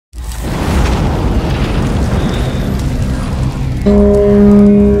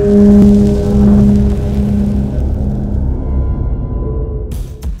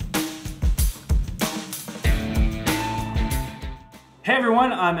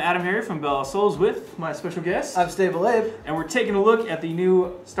AdamHarry from BoLS with my special guest. I'm Stable Abe. And we're taking a look at the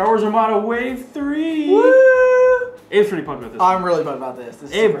new Star Wars Armada Wave 3. Woo! Abe's pretty pumped about this I'm really pumped about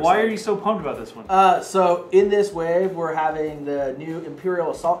this. Abe, why are you so pumped about this one? So in this wave, we're having the new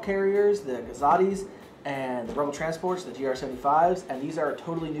Imperial Assault Carriers, the Gazatis, and the Rebel Transports, the GR-75s, and these are a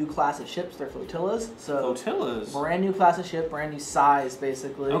totally new class of ships. They're flotillas. So flotillas? Brand new class of ship, brand new size,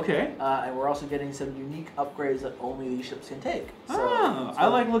 basically. Okay. And we're also getting some unique upgrades that only these ships can take. So I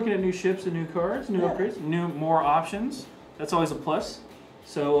like looking at new ships and new cards, new upgrades, more options. That's always a plus.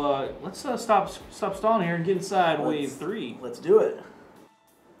 So let's stop stalling here and get inside Wave 3. Let's do it.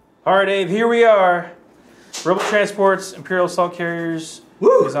 All right, Abe, here we are. Rebel Transports, Imperial Assault Carriers,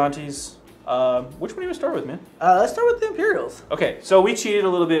 Gazatis. Which one do you want to start with, man? Let's start with the Imperials. Okay, so we cheated a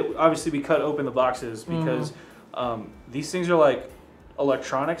little bit. Obviously, we cut open the boxes because these things are like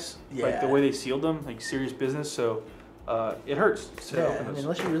electronics, like the way they sealed them, like serious business. So it hurts to open those.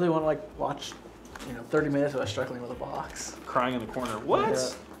 Unless you really want to like watch, 30 minutes of us struggling with a box, crying in the corner. What? Yeah.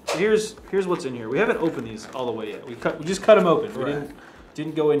 So here's what's in here. We haven't opened these all the way yet. We just cut them open. We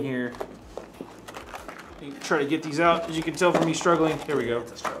didn't go in here. Try to get these out. As you can tell from me struggling. Here we go.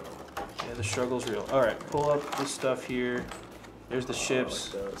 It's a struggle. Yeah, the struggle's real. All right, pull up this stuff here. There's the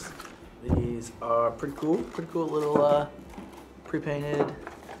ships. These are pretty cool. Pretty cool little pre-painted.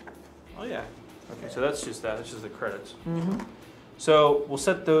 Oh yeah. Okay, so that's just that. That's just the credits. So we'll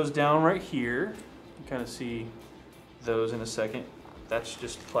set those down right here. You can kind of see those in a second. That's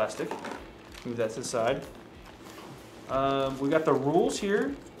just plastic. Move that to the side. We got the rules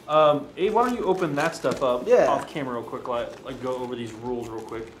here. Abe, why don't you open that stuff up off camera real quick? Like go over these rules real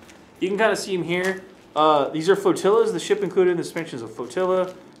quick. You can kind of see them here. These are flotillas. The ship included in the suspension is a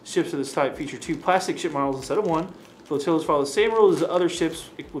flotilla. Ships of this type feature 2 plastic ship models instead of 1. Flotillas follow the same rules as the other ships,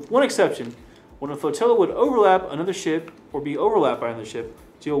 with one exception. When a flotilla would overlap another ship or be overlapped by another ship,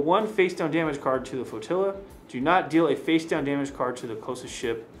 deal 1 face-down damage card to the flotilla. Do not deal a face-down damage card to the closest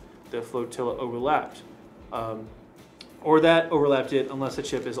ship the flotilla overlapped. Or that overlapped it unless the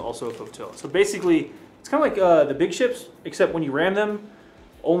ship is also a flotilla. So basically, it's kind of like the big ships, except when you ram them,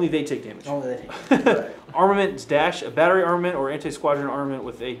 only they take damage. Only they take damage. Right. Armament's dash. A battery armament or anti-squadron armament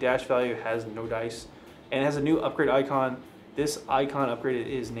with a dash value has no dice. And it has a new upgrade icon. This icon upgraded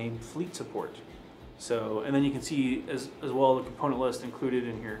is named Fleet Support. So, and then you can see as well the component list included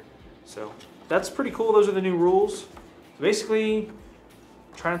in here. So that's pretty cool. Those are the new rules. So basically,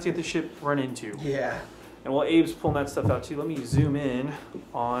 try not to get the ship run into. Yeah. And while Abe's pulling that stuff out too, let me zoom in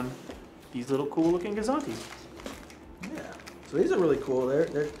on these little cool looking Gazatis. Yeah. So these are really cool.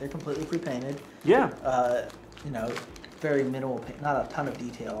 They're completely pre-painted. Yeah. Very minimal paint, not a ton of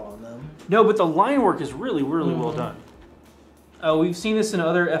detail on them. No, but the line work is really well done. We've seen this in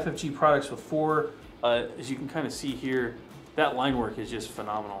other FFG products before. As you can kind of see here, that line work is just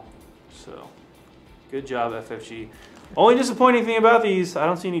phenomenal. So, good job, FFG. Only disappointing thing about these, I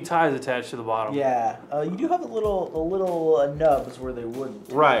don't see any ties attached to the bottom. Yeah, you do have the little nubs where they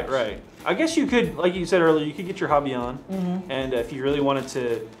wouldn't. Right. I guess you could, like you said earlier, you could get your hobby on, and if you really wanted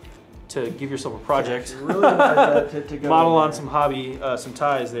to give yourself a project, really to go model on some hobby, some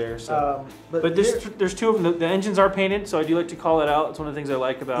ties there. So, but there's 2 of them. The engines are painted, so I do like to call it out. It's one of the things I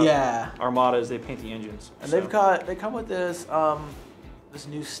like about Armada is they paint the engines. And so. they come with this this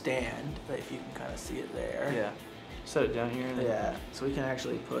new stand, if you can kind of see it there. Yeah. Set it down here. And yeah, so we can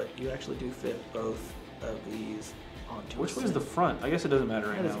actually you actually do fit both of these onto. Which way is the front? I guess it doesn't matter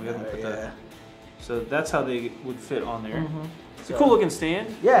right now. We haven't put that. So that's how they would fit on there. It's a cool looking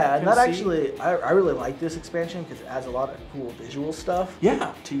stand. Yeah, and that actually, I really like this expansion because it adds a lot of cool visual stuff.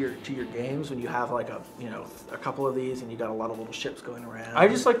 Yeah. To your games when you have like a couple of these and you got a lot of little ships going around. I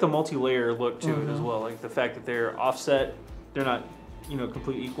just like the multi-layer look to it as well. Like the fact that they're offset, they're not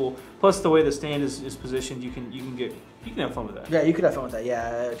completely equal. Plus the way the stand is positioned, you can have fun with that. Yeah, you could have fun with that.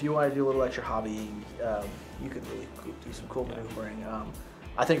 Yeah, if you want to do a little extra hobby, you could really do some cool maneuvering.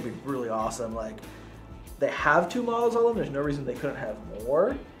 I think it'd be really awesome. Like they have 2 models on them. There's no reason they couldn't have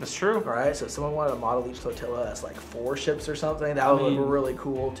more. That's true. All right, so if someone wanted to model each flotilla as like 4 ships or something, that would look really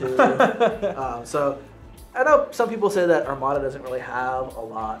cool too. So I know some people say that Armada doesn't really have a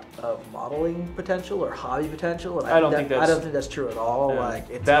lot of modeling potential or hobby potential, and I don't think that's true at all. Yeah. Like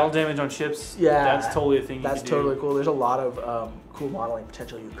it's battle damage on ships. Yeah, that's totally a thing. That's totally cool. There's a lot of cool modeling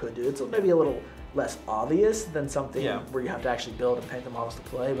potential you could do. It's maybe a little less obvious than something where you have to actually build and paint the models to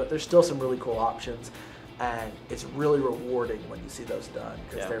play, but there's still some really cool options, and it's really rewarding when you see those done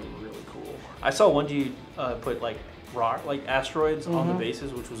because they're really cool. I saw one dude put like asteroids on the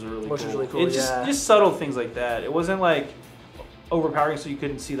bases, which was really cool. It's just just subtle things like that. It wasn't like overpowering so you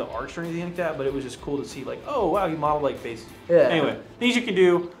couldn't see the arcs or anything like that, but it was just cool to see like, oh wow, he modeled like base. Yeah. Anyway, things you can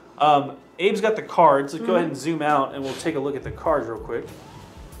do. Abe's got the cards. Let's go ahead and zoom out and we'll take a look at the cards real quick.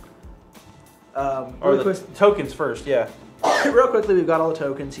 Or the tokens first, yeah. Real quickly, we've got all the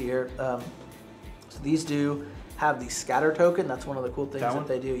tokens here. So these do have the scatter token. That's one of the cool things that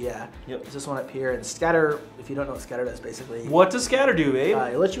they do. Yeah. Yep. It's this one up here. And scatter, if you don't know what scatter does, basically. What does scatter do,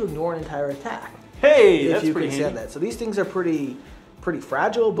 Abe? It lets you ignore an entire attack. Hey, if that's you pretty can handy. stand that. So these things are pretty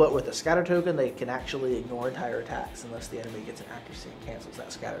fragile, but with a scatter token, they can actually ignore entire attacks unless the enemy gets an accuracy and cancels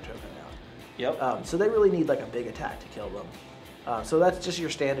that scatter token out. Yep. So they really need like a big attack to kill them. So that's just your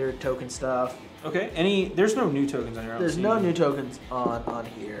standard token stuff. Okay. There's no new tokens on here. There's no new tokens on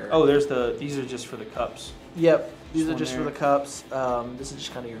here. Oh, these are just for the cups. Yep. These are just for the cups. This is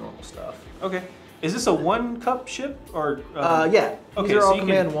just kind of your normal stuff. Okay. Is this a 1 cup ship or? Yeah. Okay, These are so all you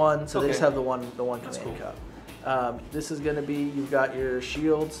command 1, so they just have the one That's command cool. cup. This is going to be, you've got your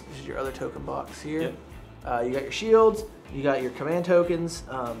shields. This is your other token box here. Yep. You got your shields. You got your command tokens.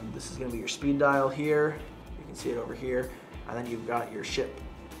 This is going to be your speed dial here. You can see it over here. And then you've got your ship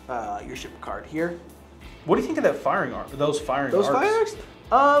card here. What do you think of that firing arc? Those firing arcs? Those fire arcs?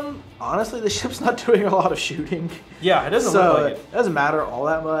 Honestly, the ship's not doing a lot of shooting. Yeah, it doesn't look like it. It doesn't matter all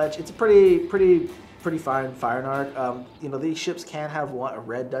that much. It's a pretty fine firing arc. You know, these ships can have a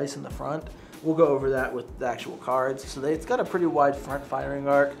red dice in the front. We'll go over that with the actual cards. So it's got a pretty wide front firing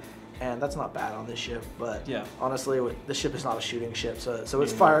arc, and that's not bad on this ship. But yeah, honestly, the ship is not a shooting ship, so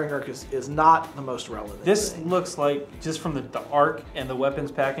its firing arc is not the most relevant. This thing. looks like, just from the arc and the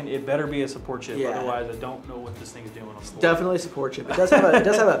weapons packing, it better be a support ship. Yeah. Otherwise, I don't know what this thing's doing on the floor. Definitely a support ship. It does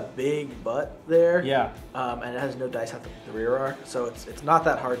have a big butt there. Yeah. And it has no dice at the rear arc, so it's not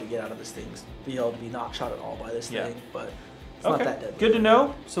that hard to get out of this thing. Be able to be not shot at all by this thing, but it's not that deadly. Good to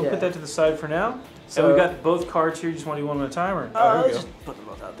know. So we'll put that to the side for now. So we've got both cards here. You just want to do one at a time, or? Oh, let's just put them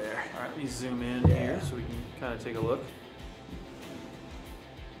both out there. All right, let me zoom in here so we can kind of take a look.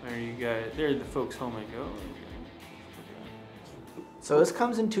 There you guys. There the folks home I go. So this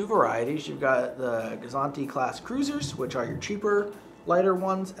comes in 2 varieties. You've got the Gazanti class cruisers, which are your cheaper, lighter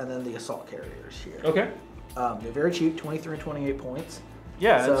ones, and then the assault carriers here. Okay. They're very cheap, 23 and 28 points.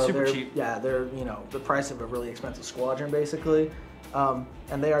 Yeah, so it's super cheap. Yeah, they're the price of a really expensive squadron, basically.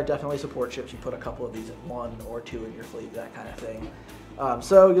 And they are definitely support ships. You put a couple of these in 1 or 2 in your fleet, that kind of thing.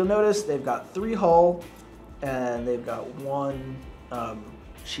 So you'll notice they've got 3 hull, and they've got 1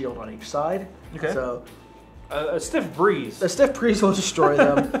 shield on each side. Okay. So a stiff breeze. A stiff breeze will destroy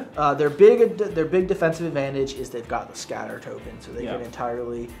them. Their big defensive advantage is they've got the scatter token, so they can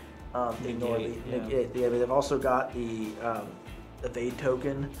entirely ignore they've also got the evade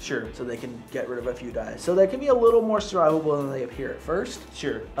token. Sure. So they can get rid of a few dice. So they can be a little more survivable than they appear at first.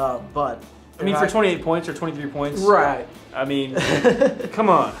 Sure. But I mean, for 28 points or 23 points. Right. I mean, come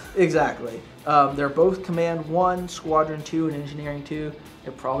on. Exactly. They're both Command 1, Squadron 2, and Engineering 2.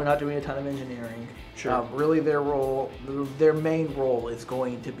 They're probably not doing a ton of engineering. Sure. Really, their main role is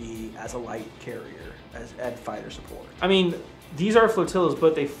going to be as a light carrier, and fighter support. I mean, these are flotillas,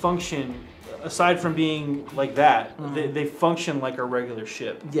 but they function, aside from being like that, they function like a regular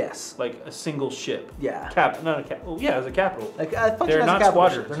ship. Yes. Like a single ship. Yeah. Not a cap. Well, yeah, as a capital. They're not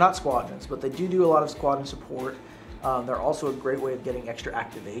squadrons. They're not squadrons, but they do a lot of squadron support. They're also a great way of getting extra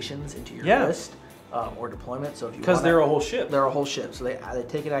activations into your list or deployment. So if you because they're a whole ship. They're a whole ship, so they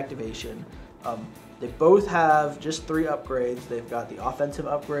take an activation. They both have just 3 upgrades. They've got the offensive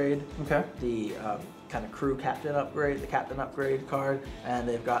upgrade, the kind of crew captain upgrade, the captain upgrade card, and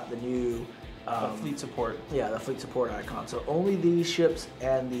they've got the new fleet support. Yeah, the fleet support icon. So only these ships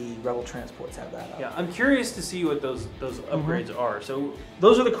and the rebel transports have that up. Yeah, I'm curious to see what those upgrades are. So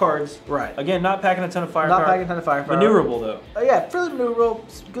those are the cards. Right. Again, not packing a ton of firepower. Not packing a ton of firepower. Maneuverable though. Yeah, fairly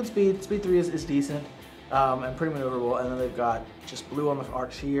maneuverable. Good speed. Speed 3 is decent. And pretty maneuverable, and then they've got just blue on the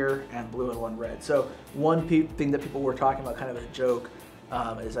arcs here and blue and 1 red. So one thing that people were talking about, kind of as a joke,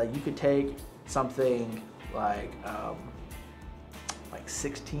 is that you could take something like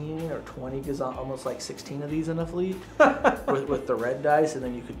 16 or 20, almost like 16 of these in a fleet with the red dice, and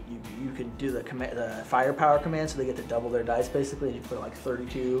then you could do the firepower command, so they get to double their dice basically, and you put like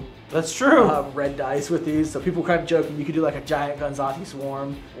 32. That's true. Red dice with these, so people kind of joking you could do like a giant Gunzati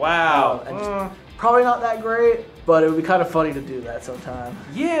swarm. Wow. And just, probably not that great, but it would be kind of funny to do that sometime.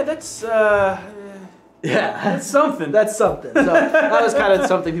 Yeah, that's that's something. That's something. So that was kind of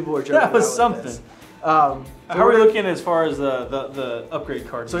something people were joking about. That was something. So how are we looking as far as the upgrade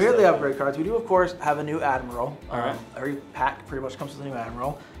cards? So here are the upgrade cards. We do, of course, have a new Admiral. All right. Every pack pretty much comes with a new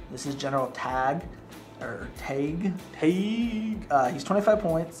Admiral. This is General Tag. or Tag. Tag. He's 25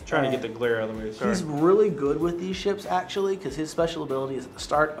 points. Trying to get the glare out of the way. Sorry. He's really good with these ships actually, because his special ability is at the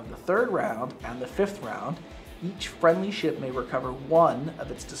start of the 3rd round and the 5th round. Each friendly ship may recover 1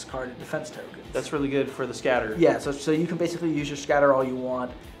 of its discarded defense tokens. That's really good for the scatter. Yeah, so you can basically use your scatter all you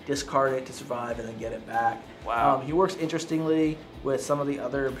want, discard it to survive, and then get it back. Wow. He works interestingly with some of the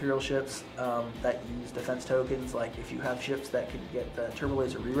other Imperial ships that use defense tokens. Like if you have ships that can get the turbo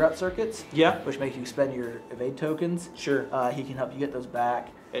laser reroute circuits, Yeah. which make you spend your evade tokens. Sure. He can help you get those back.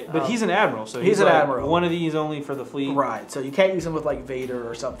 But he's an admiral, so he's an like admiral. One of these only for the fleet. Right. So you can't use him with like Vader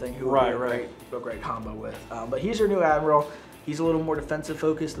or something, who would be a great combo with. But he's your new admiral. He's a little more defensive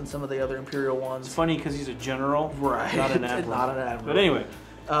focused than some of the other Imperial ones. It's funny because he's a general, right? Not an admiral. Not an admiral. But anyway.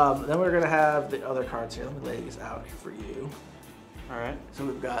 Then we're gonna have the other cards here. Let me lay these out for you. All right. So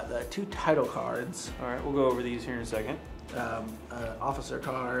we've got the 2 title cards. All right, we'll go over these here in a second. Officer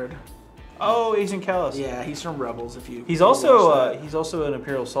card. Oh, Agent Callus. Yeah, he's from Rebels. If you. He's also an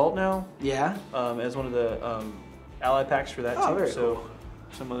Imperial Assault now. Yeah. As one of the ally packs for that too. Very so cool.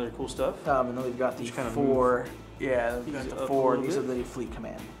 Some other cool stuff. And then we've got these kind of 4. Yeah, we've got these the up 4. a little These are bit. the Fleet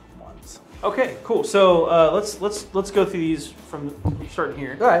Command ones. Okay, cool. So let's go through these from starting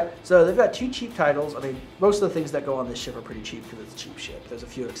here. All right. So they've got 2 cheap titles. I mean, most of the things that go on this ship are pretty cheap because it's a cheap ship. There's a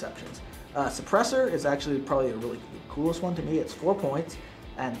few exceptions. Suppressor is actually probably the coolest one to me. It's 4 points,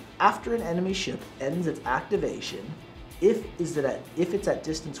 and after an enemy ship ends its activation, if it's at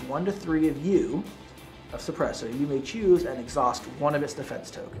distance 1 to 3 of you, of Suppressor, you may choose and exhaust 1 of its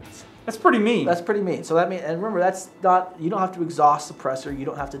defense tokens. That's pretty mean. That's pretty mean. So that means, and remember, that's not, you don't have to exhaust Suppressor. You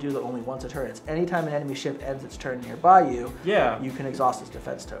don't have to do that only once a turn. It's anytime an enemy ship ends its turn nearby you, yeah, you can exhaust its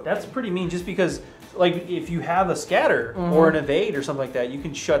defense token. That's pretty mean, just because, like, if you have a scatter or an evade or something like that, you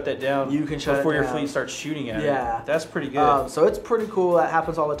can shut that down. You can shut before it your down. fleet starts shooting at it. Yeah, that's pretty good. So it's pretty cool. That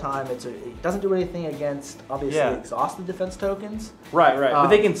happens all the time. It doesn't do anything against obviously exhausted defense tokens. Right. But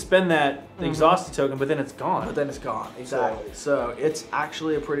they can spend that exhausted token, but then it's gone. But then it's gone. Exactly. So it's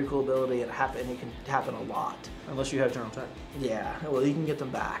actually a pretty cool ability, and it can happen a lot. Unless you have General Tech. Yeah, well, you can get them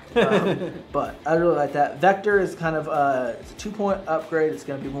back. But I really like that. Vector is kind of it's a 2-point upgrade. It's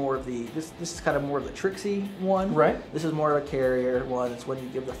going to be more of the this is kind of more of the tricksy one. Right. This is more of a carrier one. It's when you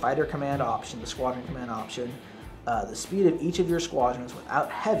give the fighter command option, the squadron command option. The speed of each of your squadrons without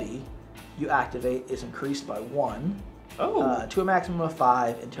heavy you activate is increased by 1. To a maximum of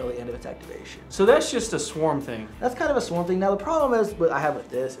 5 until the end of its activation. So that's just a swarm thing. That's kind of a swarm thing. Now the problem is, what I have with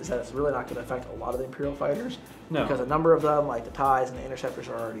this is that it's really not going to affect a lot of the Imperial fighters. No. Because a number of them, like the TIEs and the Interceptors,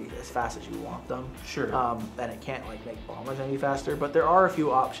 are already as fast as you want them. Sure. And it can't like make bombers any faster. But there are a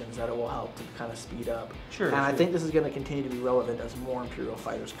few options that it will help to kind of speed up. Sure. And I think this is going to continue to be relevant as more Imperial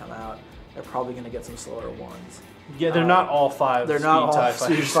fighters come out. They're probably going to get some slower ones. Yeah, they're not all 5. They're not all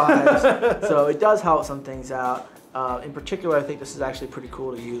speed 5s. So it does help some things out. In particular, I think this is actually pretty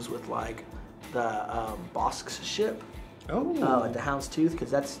cool to use with like the Bosk's ship. Like the Houndstooth,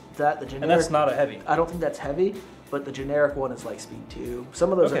 because the generic. And that's not a heavy. I don't think that's heavy, but the generic one is like speed 2.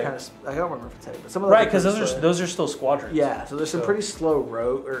 Some of those are kind of. I don't remember if it's heavy, but some of those. Right, because those are still squadrons. Yeah, so there's some pretty slow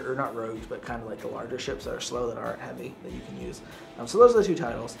rogue, or not rogues, but kind of like the larger ships that are slow that aren't heavy that you can use. So those are the 2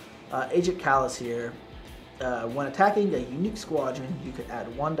 titles. Agent Callus here. When attacking a unique squadron, you can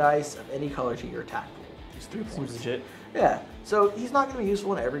add 1 dice of any color to your attack pool. He's 3 points. Seems legit. Yeah, so he's not going to be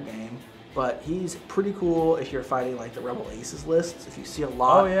useful in every game, but he's pretty cool if you're fighting like the Rebel Aces lists. If you see a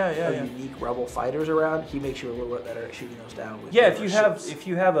lot of unique Rebel fighters around, he makes you a little bit better at shooting those down. With if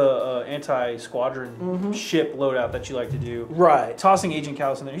you have a anti-squadron ship loadout that you like to do, tossing Agent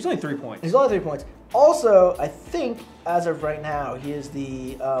Callus in there, he's only 3 points. He's only 3 points. Also, I think as of right now, he is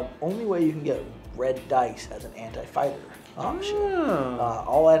the only way you can get red dice as an anti-fighter option.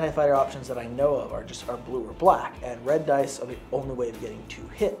 All anti-fighter options that I know of are blue or black, and red dice are the only way of getting 2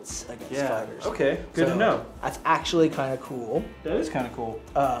 hits against fighters. Okay, good to know. That's actually kind of cool. That is kind of cool.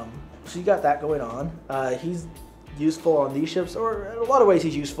 So you got that going on. He's useful on these ships, or in a lot of ways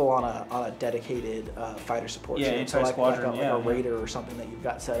he's useful on a dedicated fighter support ship. Anti-squadron, like a raider or something that you've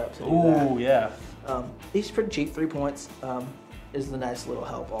got set up to do that. Yeah. He's pretty cheap, 3 points. Is the nice little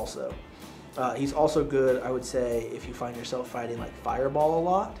help also. He's also good, I would say, if you find yourself fighting like Fireball a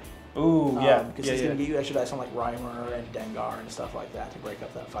lot. Because he's going to get you extra dice on like Reimer and Dengar and stuff like that to break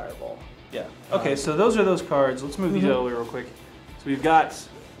up that Fireball. Yeah. Okay, so those are those cards. Let's move these out of the way real quick. So we've got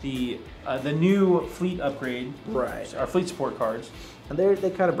the new fleet upgrade. Right. Our fleet support cards. And they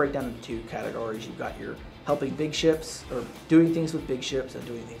kind of break down into 2 categories. You've got your helping big ships, or doing things with big ships, and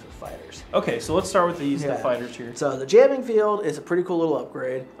doing things with fighters. Okay, so let's start with the fighters here. So the jamming field is a pretty cool little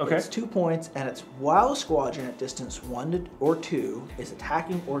upgrade. Okay. It's 2 points, and it's while a squadron at distance 1 or 2 is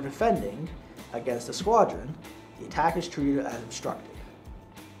attacking or defending, against a squadron, the attack is treated as obstructed.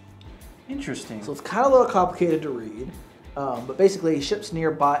 Interesting. So it's kind of a little complicated to read, but basically ships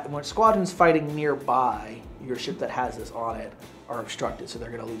nearby, when squadrons fighting nearby your ship that has this on it are obstructed, so they're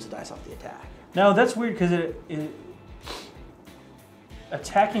going to lose the dice off the attack. Now that's weird because it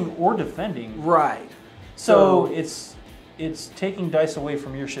attacking or defending. Right. So it's taking dice away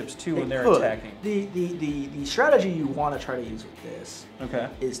from your ships too when they're attacking. The strategy you want to try to use with this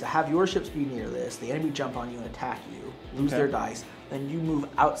is to have your ships be near this, the enemy jump on you and attack you, lose their dice, then you move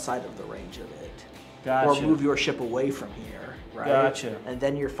outside of the range of it. Gotcha. Or move your ship away from here, right? Gotcha. And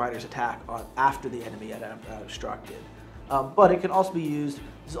then your fighters attack after the enemy had obstructed. But it can also be used,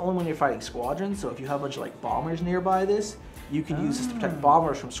 this is only when you're fighting squadrons, so if you have a bunch of like bombers nearby this, you can use this to protect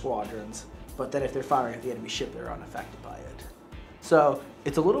bombers from squadrons, but then if they're firing at the enemy ship, they're unaffected by it. So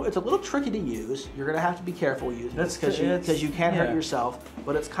it's a little tricky to use. You're gonna have to be careful using this because you can hurt yourself,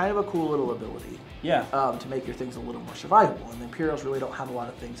 but it's kind of a cool little ability. Yeah. To make your things a little more survivable, and the Imperials really don't have a lot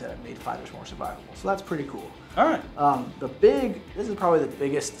of things that have made fighters more survivable. So that's pretty cool. All right. This is probably the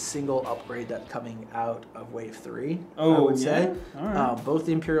biggest single upgrade that's coming out of Wave 3. I would say. All right. Both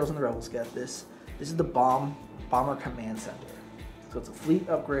the Imperials and the Rebels get this. This is the Bomber Command Center. So it's a fleet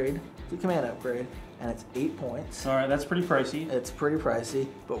command upgrade, and it's 8 points. All right, that's pretty pricey. It's pretty pricey,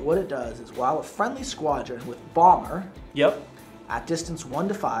 but what it does is while a friendly squadron with bomber, at distance 1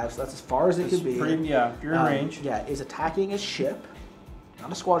 to 5, so that's as far as it could be. If you're in range. Yeah, is attacking a ship,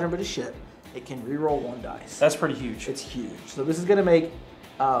 not a squadron, but a ship. It can reroll 1 dice. That's pretty huge. It's huge. So this is going to make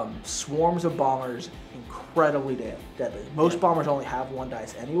swarms of bombers incredibly deadly. Most bombers only have 1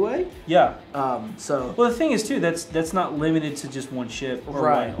 dice anyway. Yeah. Well, the thing is too, that's not limited to just one ship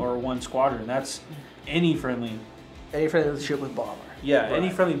or one squadron. That's any friendly ship with bomber. Yeah, any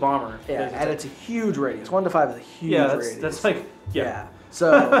friendly bomber. Yeah, and it's a huge radius. 1 to 5 is a huge radius. That's like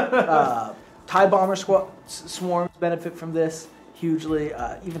So TIE bomber swarms benefit from this hugely.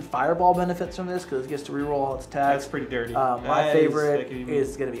 Even Fireball benefits from this because it gets to reroll all its attacks. That's pretty dirty. My favorite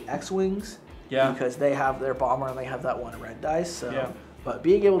is going to be X-wings. Yeah. Because they have their bomber and they have that 1 red dice. So, but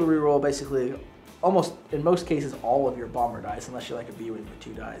being able to reroll basically almost in most cases all of your bomber dice, unless you're like a B-wing with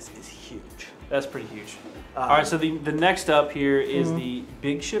 2 dice, is huge. That's pretty huge. All right, so the next up here is the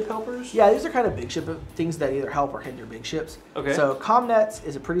big ship helpers. Yeah, these are kind of big ship things that either help or hinder big ships. Okay. So Comnets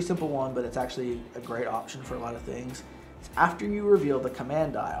is a pretty simple one, but it's actually a great option for a lot of things. It's after you reveal the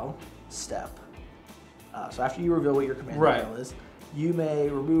command dial step. So after you reveal what your command dial is, you may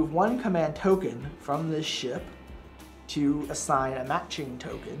remove 1 command token from this ship to assign a matching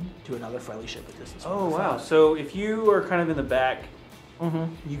token to another friendly ship at distance. Oh, wow. So if you are kind of in the back,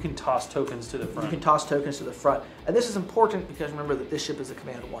 you can toss tokens to the front. You can toss tokens to the front. And this is important because remember that this ship is a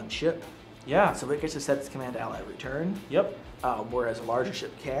command 1 ship. Yeah. So it gets to set its command dial every turn. Yep. Whereas a larger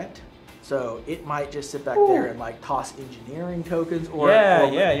ship can't. So it might just sit back there and like toss engineering tokens or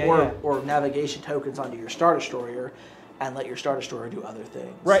navigation tokens onto your Star Destroyer and let your Star Destroyer do other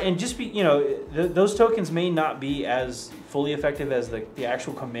things. Right, and just be, those tokens may not be as fully effective as the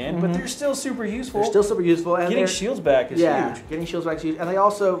actual command, but they're still super useful. They're still super useful. And getting shields back is huge. Getting shields back is huge. And they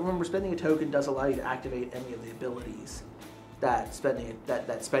also, remember, spending a token does allow you to activate any of the abilities that spending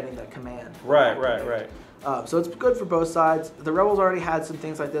that command. Right. So it's good for both sides. The Rebels already had some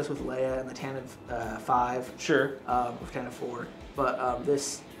things like this with Leia and the Tantive 5. Sure. With Tantive 4. But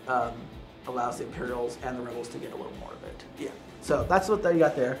this allows the Imperials and the Rebels to get a little more of it. Yeah. So that's what you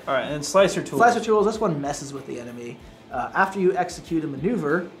got there. All right, and then Slicer Tools. Slicer Tools, this one messes with the enemy. After you execute a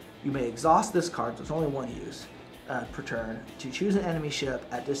maneuver, you may exhaust this card, so it's only 1 use per turn, to choose an enemy ship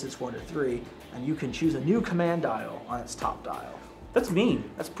at distance 1 to 3, and you can choose a new command dial on its top dial. That's mean.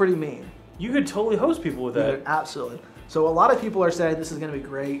 That's pretty mean. You could totally host people with that. Absolutely. So a lot of people are saying this is going to be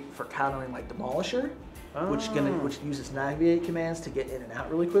great for countering like Demolisher, which uses navigate commands to get in and out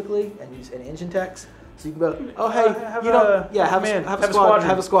really quickly and use an engine text. So you can go, have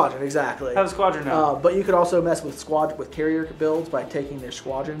a squadron, exactly. Have a squadron now. But you could also mess with carrier builds by taking their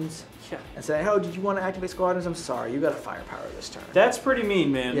squadrons and say, oh, did you want to activate squadrons? I'm sorry, you got a firepower this turn. That's pretty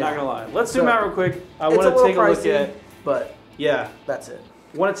mean, man. Not gonna lie. Let's zoom out real quick. I want to take a look at. But that's it.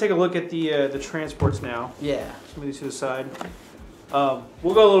 I want to take a look at the transports now. Yeah. Just move these to the side. We'll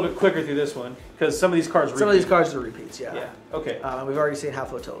go a little bit quicker through this one because some of these cards. Some of these cards are repeats. Yeah. Yeah. Okay. We've already seen how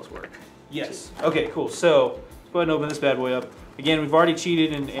flotillas work. Yes. Okay. Cool. So let's go ahead and open this bad boy up. Again, we've already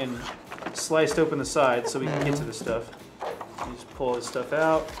cheated and sliced open the sides so we can get to this stuff. You just pull this stuff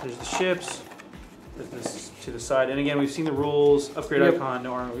out. There's the ships. Put this to the side. And again, we've seen the rules. Upgrade icon.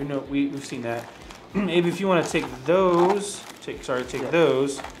 No armor. We've seen that. Maybe if you want to take those. Take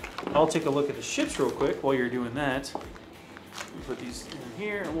those. I'll take a look at the ships real quick while you're doing that. Put these in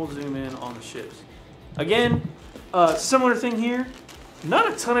here, and we'll zoom in on the ships. Again, similar thing here.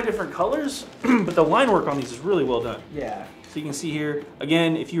 Not a ton of different colors, but the line work on these is really well done. Yeah. So you can see here,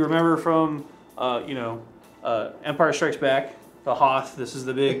 again, if you remember from, Empire Strikes Back, the Hoth, this is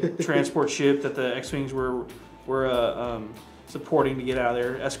the big transport ship that the X-Wings were supporting to get out of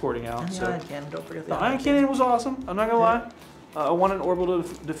there, escorting out. And the so ion cannon, don't forget the ion cannon was awesome, I'm not going to lie. I wanted an orbital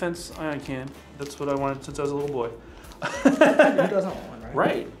defense ion cannon. That's what I wanted since I was a little boy. Who doesn't want one, right?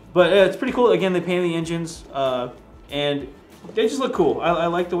 Right. But it's pretty cool. Again, they painted the engines, and they just look cool. I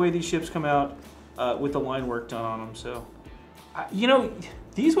like the way these ships come out with the line work done on them. So,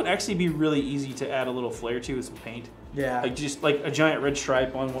 these would actually be really easy to add a little flair to with some paint. Yeah. Like just like a giant red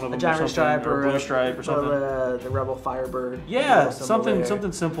stripe on one of them, a giant red stripe or a blue stripe or something. The Rebel Firebird. Yeah,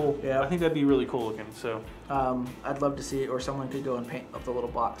 something simple. Yeah. I think that'd be really cool looking. So, I'd love to see it, or someone could go and paint up the little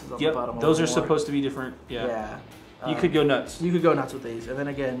boxes on the yep, bottom. those are supposed to be different. Yeah. Yeah. You could go nuts. You could go nuts with these, and then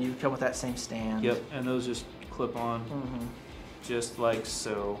again, you come with that same stand. Yep, and those just clip on, just like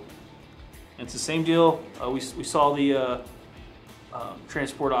so. And it's the same deal. We saw the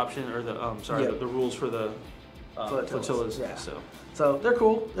transport option, or the the rules for the flotillas. Yeah. So they're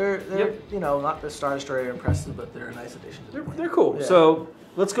cool. They're not the Star Destroyer impressive, but they're a nice addition to the plan. They're cool. Yeah. So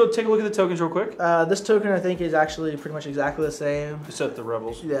let's go take a look at the tokens real quick. This token I think is actually pretty much exactly the same. Except the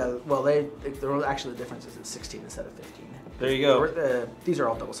Rebels. Yeah. Well, actually the difference is it's 16 instead of 15. There you go. These are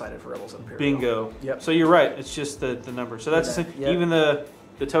all double-sided for Rebels and Imperial. Bingo. Yep. So you're right. It's just the number. So that's even the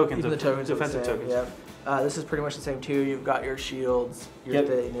tokens. Even the tokens, defensive tokens. Yep. This is pretty much the same too. You've got your shields.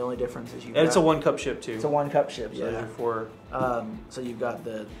 The only difference is and it's a 1-cup ship too. It's a 1-cup ship. So yeah. So you've got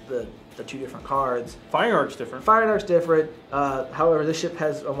the two different cards. Firing arc's different. Firing arc's different. However, this ship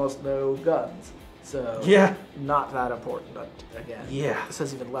has almost no guns. So not that important. But again, this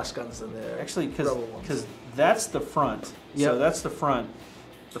has even less guns than the actually Rebel ones. because that's the front. Yep. So that's the front.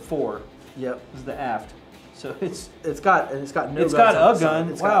 The 4. Yep. This is the aft. So it's got no it's guns. got on a the gun.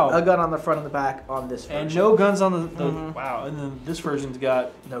 side. It's Wow. got a gun on the front and the back on this version. And no guns on the wow. And then this version's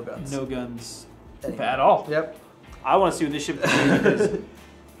got no guns. No guns Anyway. at all. Yep. I want to see what this ship can do because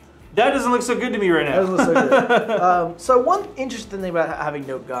that doesn't look so good to me right now. That doesn't look so good. So one interesting thing about having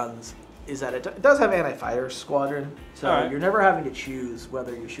no guns is that it does have anti-fighter squadron. So you're never having to choose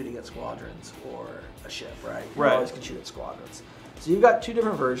whether you're shooting at squadrons or a ship, right? You always can shoot at squadrons. So you've got two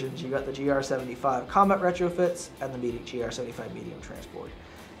different versions. You've got the GR-75 combat retrofits and the GR-75 medium transport.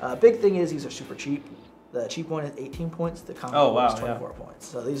 Big thing is these are super cheap. The cheap one is 18 points. The combat one is 24 points.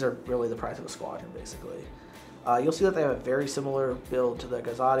 So these are really the price of a squadron, basically. You'll see that they have a very similar build to the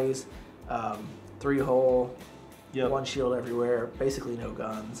Ghazatis. 3-hole, 1 shield everywhere, basically no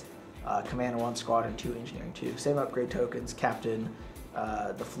guns. Commander 1, Squadron 2, Engineering 2. Same upgrade tokens, Captain,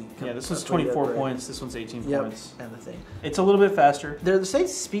 the fleet. Yeah, this one's 24 points, this one's 18 points. And the thing. It's a little bit faster. They're the same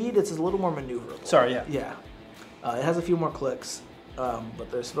speed, it's a little more maneuverable. Sorry, yeah. Yeah. It has a few more clicks,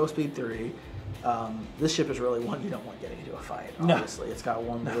 but they're supposed to be 3. This ship is really one you don't want getting into a fight, obviously. No. It's got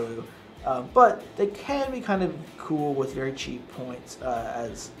 1 blue. But they can be kind of cool with very cheap points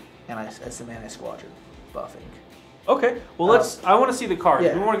as some anti-squadron buffing. Okay, well I want to see the cards.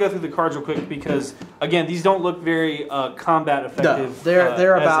 Yeah. We want to go through the cards real quick because, again, these don't look very combat effective. No,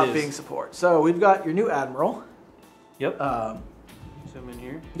 they're about being support. So we've got your new Admiral. Yep. Zoom in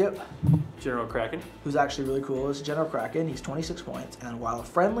here. Yep. General Kraken. Who's actually really cool is General Kraken. He's 26 points, and while a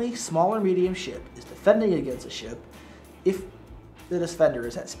friendly, small or medium ship is defending against a ship, if the defender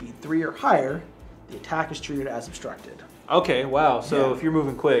is at speed 3 or higher, the attack is treated as obstructed. Okay, wow. So if you're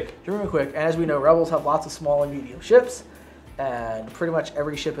moving quick. If you're moving quick, and as we know, Rebels have lots of small and medium ships, and pretty much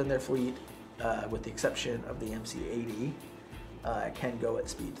every ship in their fleet, with the exception of the MC-80, can go at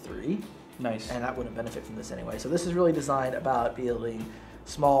speed 3. Nice. And that wouldn't benefit from this anyway. So this is really designed about building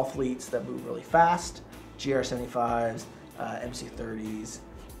small fleets that move really fast, GR-75s, MC-30s,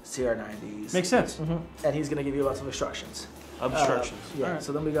 CR-90s. Makes sense. And he's going to give you lots of instructions. Obstructions. Right.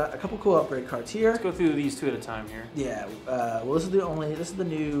 So then we got a couple cool upgrade cards here. Let's go through these 2 at a time here. Yeah. Well, this is the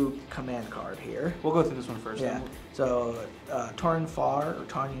new command card here. We'll go through this one first. Yeah. So Tarn Far,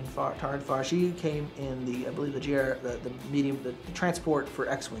 she came in the the transport for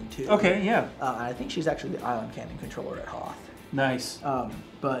X-Wing 2. Okay. Yeah. I think she's actually the ion cannon controller at Hoth. Nice.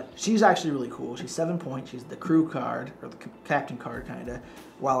 But she's actually really cool. She's 7 points. She's the crew card, or the captain card, kind of.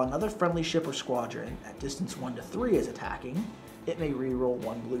 While another friendly ship or squadron at distance 1 to 3 is attacking, it may re-roll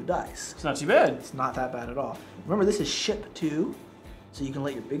 1 blue dice. It's not too bad. It's not that bad at all. Remember, this is ship 2, so you can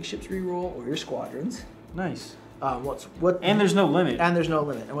let your big ships re-roll or your squadrons. Nice. And there's no limit. And there's no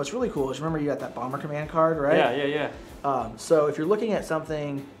limit. And what's really cool is, remember, you got that bomber command card, right? Yeah. So if you're looking at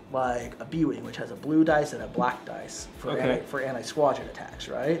something like a B-Wing, which has a blue dice and a black dice for anti-squadron attacks,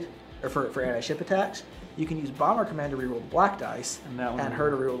 right? Or for anti-ship attacks. You can use Bomber Command to reroll the black dice, and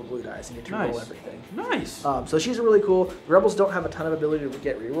her to reroll the blue dice, and get to reroll everything. Nice. So she's a really cool. The Rebels don't have a ton of ability to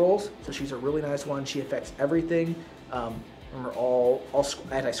get rerolls, so she's a really nice one. She affects everything. Remember, all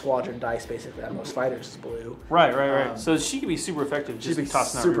anti-squadron dice basically on most fighters is blue. Right. So she can be super effective. Just she'd be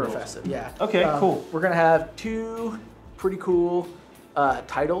tossing out super rerolls. effective. Yeah. Okay. Cool. We're gonna have 2 pretty cool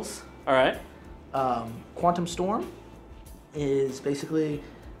titles. All right. Quantum Storm is basically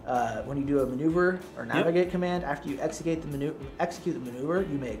when you do a maneuver or navigate command, after you execute the maneuver,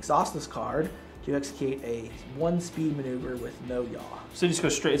 you may exhaust this card to execute a 1-speed maneuver with no yaw. So you just go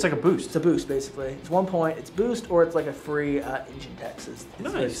straight. It's like a boost. It's a boost, basically. It's 1 point. It's boost, or it's like a free engine text. It's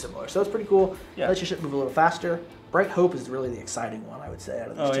very similar. So it's pretty cool. Yeah. Lets your ship move a little faster. Bright Hope is really the exciting one, I would say, out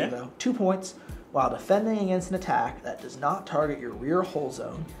of these two, though. 2 points. While defending against an attack that does not target your rear hull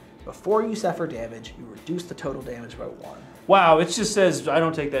zone, before you suffer damage, you reduce the total damage by 1. Wow, it just says I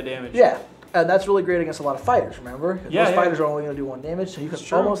don't take that damage. Yeah, and that's really great against a lot of fighters, remember? Most fighters are only going to do 1 damage, so you can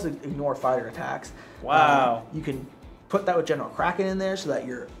almost ignore fighter attacks. Wow. You can put that with General Kraken in there so that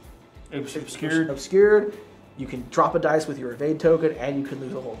you're obscured. You can drop a dice with your evade token, and you can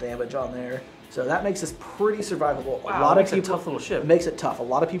lose a whole damage on there. So that makes this pretty survivable. Wow, a lot it makes makes a tough little ship. It makes it tough. A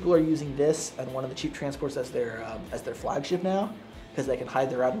lot of people are using this and one of the cheap transports as their flagship now, because they can hide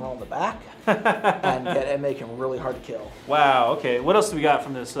their admiral in the back and make him really hard to kill. Wow. Okay. What else do we got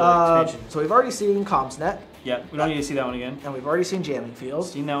from this expansion? So we've already seen CommsNet. Yeah, we don't need to see that one again. And we've already seen jamming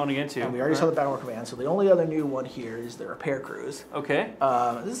fields. Seen that one again too. And we already saw the Battle Command. So the only other new one here is the Repair Cruise. Okay.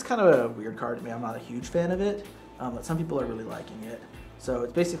 This is kind of a weird card to me. I'm not a huge fan of it, but some people are really liking it. So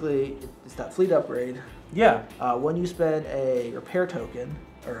it's basically it's that fleet upgrade. Yeah. When you spend a repair token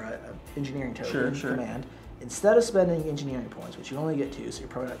or an engineering token command, instead of spending engineering points, which you only get 2, so you're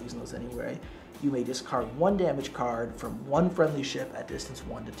probably not using those anyway, you may discard 1 damage card from 1 friendly ship at distance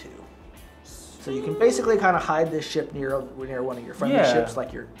 1 to 2. So you can basically kind of hide this ship near one of your friendly ships,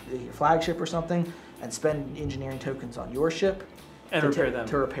 like your flagship or something, and spend engineering tokens on your ship and repair them.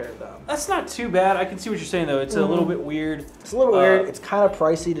 To repair them. That's not too bad. I can see what you're saying though. It's a little bit weird. It's a little weird. It's kind of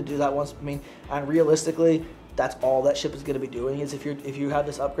pricey to do that once. I mean, and realistically, that's all that ship is going to be doing is if you have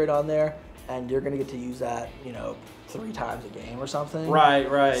this upgrade on there, and you're going to get to use that 3 times a game or something.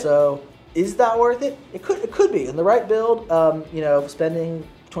 Right. So is that worth it? It could be in the right build. Spending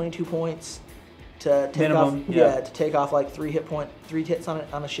 22 points to take minimum, to take off like 3 hits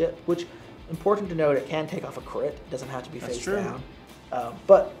on a ship, which important to note, it can take off a crit. It doesn't have to be face down.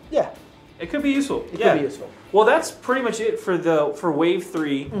 But yeah, it could be useful. It could be useful. Well, that's pretty much it for Wave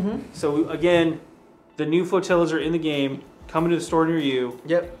 3. So again, the new flotillas are in the game, coming to the store near you.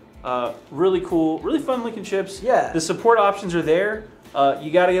 Yep. Really cool, really fun looking ships. Yeah. The support options are there. You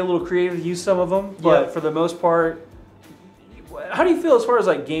got to get a little creative to use some of them, but for the most part, how do you feel as far as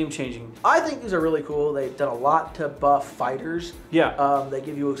like game changing? I think these are really cool. They've done a lot to buff fighters. Yeah. They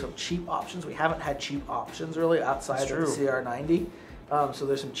give you some cheap options. We haven't had cheap options really outside of the CR90. So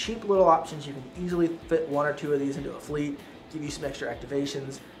there's some cheap little options. You can easily fit 1 or 2 of these into a fleet, give you some extra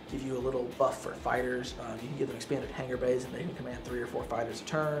activations, give you a little buff for fighters. You can give them expanded hangar bays and they can command 3 or 4 fighters a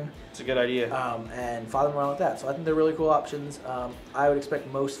turn. It's a good idea. And fly them around with that. So I think they're really cool options. I would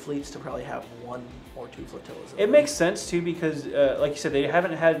expect most fleets to probably have 1 or 2 flotillas. It makes sense too because, like you said, they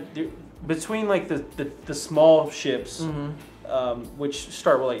haven't had between like the small ships, which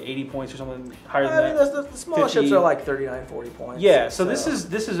start with like 80 points or something higher than that. The small ships are like 39, 40 points. Yeah, so this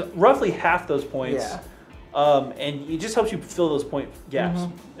is roughly half those points. Yeah. And it just helps you fill those point gaps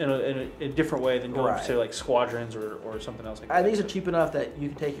in a different way than going to like squadrons or something else like that. And these are cheap enough that you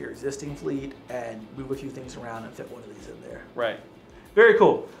can take your existing fleet and move a few things around and fit 1 of these in there. Right. Very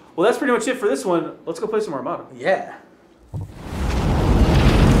cool. Well, that's pretty much it for this one. Let's go play some Armada. Yeah.